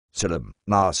Salam,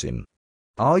 Nasim.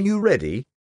 Are you ready?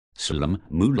 Salam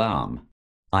Mulam.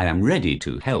 I am ready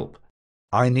to help.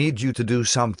 I need you to do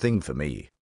something for me.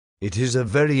 It is a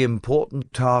very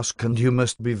important task and you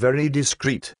must be very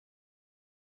discreet.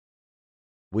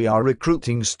 We are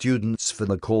recruiting students for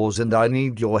the cause and I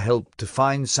need your help to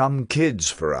find some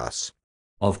kids for us.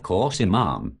 Of course,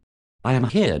 Imam. I am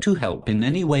here to help in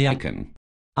any way I can.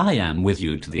 I am with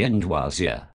you to the end,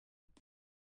 Wazir.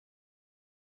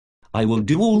 I will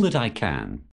do all that I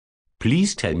can.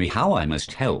 Please tell me how I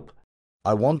must help.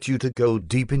 I want you to go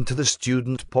deep into the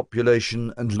student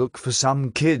population and look for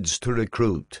some kids to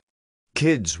recruit.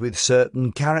 Kids with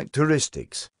certain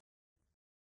characteristics.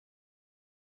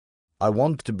 I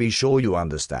want to be sure you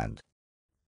understand.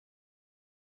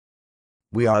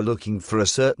 We are looking for a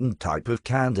certain type of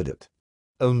candidate.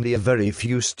 Only a very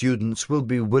few students will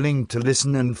be willing to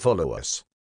listen and follow us.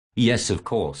 Yes, of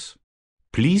course.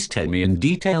 Please tell me in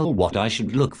detail what I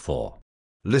should look for.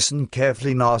 Listen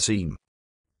carefully, Nasim.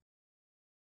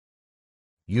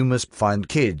 You must find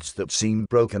kids that seem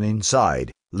broken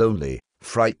inside, lonely,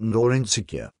 frightened or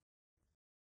insecure.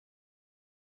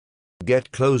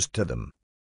 Get close to them.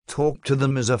 Talk to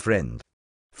them as a friend.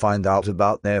 Find out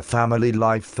about their family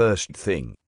life first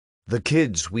thing. The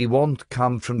kids we want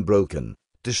come from broken,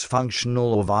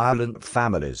 dysfunctional or violent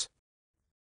families.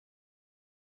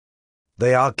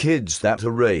 They are kids that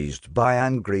are raised by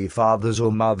angry fathers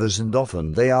or mothers and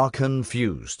often they are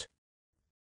confused.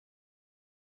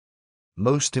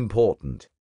 Most important,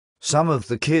 some of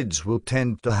the kids will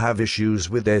tend to have issues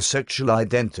with their sexual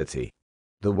identity.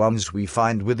 The ones we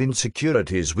find with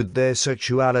insecurities with their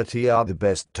sexuality are the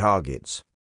best targets.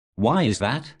 Why is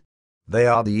that? They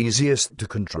are the easiest to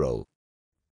control.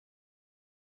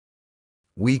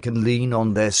 We can lean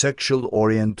on their sexual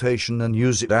orientation and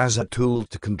use it as a tool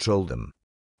to control them.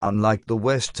 Unlike the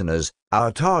Westerners,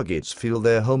 our targets feel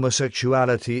their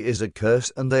homosexuality is a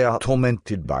curse and they are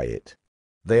tormented by it.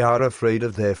 They are afraid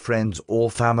of their friends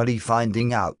or family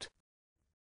finding out.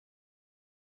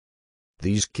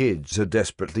 These kids are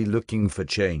desperately looking for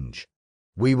change.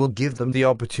 We will give them the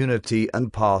opportunity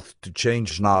and path to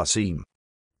change, Nasim.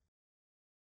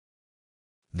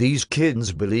 These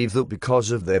kids believe that because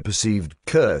of their perceived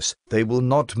curse, they will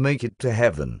not make it to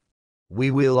heaven. We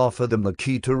will offer them the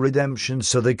key to redemption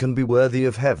so they can be worthy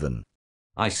of heaven.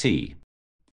 I see.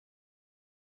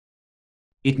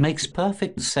 It makes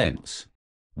perfect sense.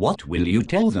 What will you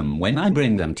tell them when I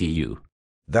bring them to you?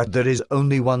 That there is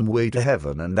only one way to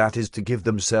heaven and that is to give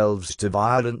themselves to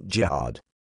violent jihad.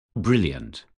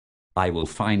 Brilliant. I will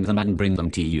find them and bring them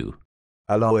to you.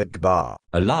 Allahu Akbar.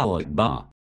 Allahu Akbar.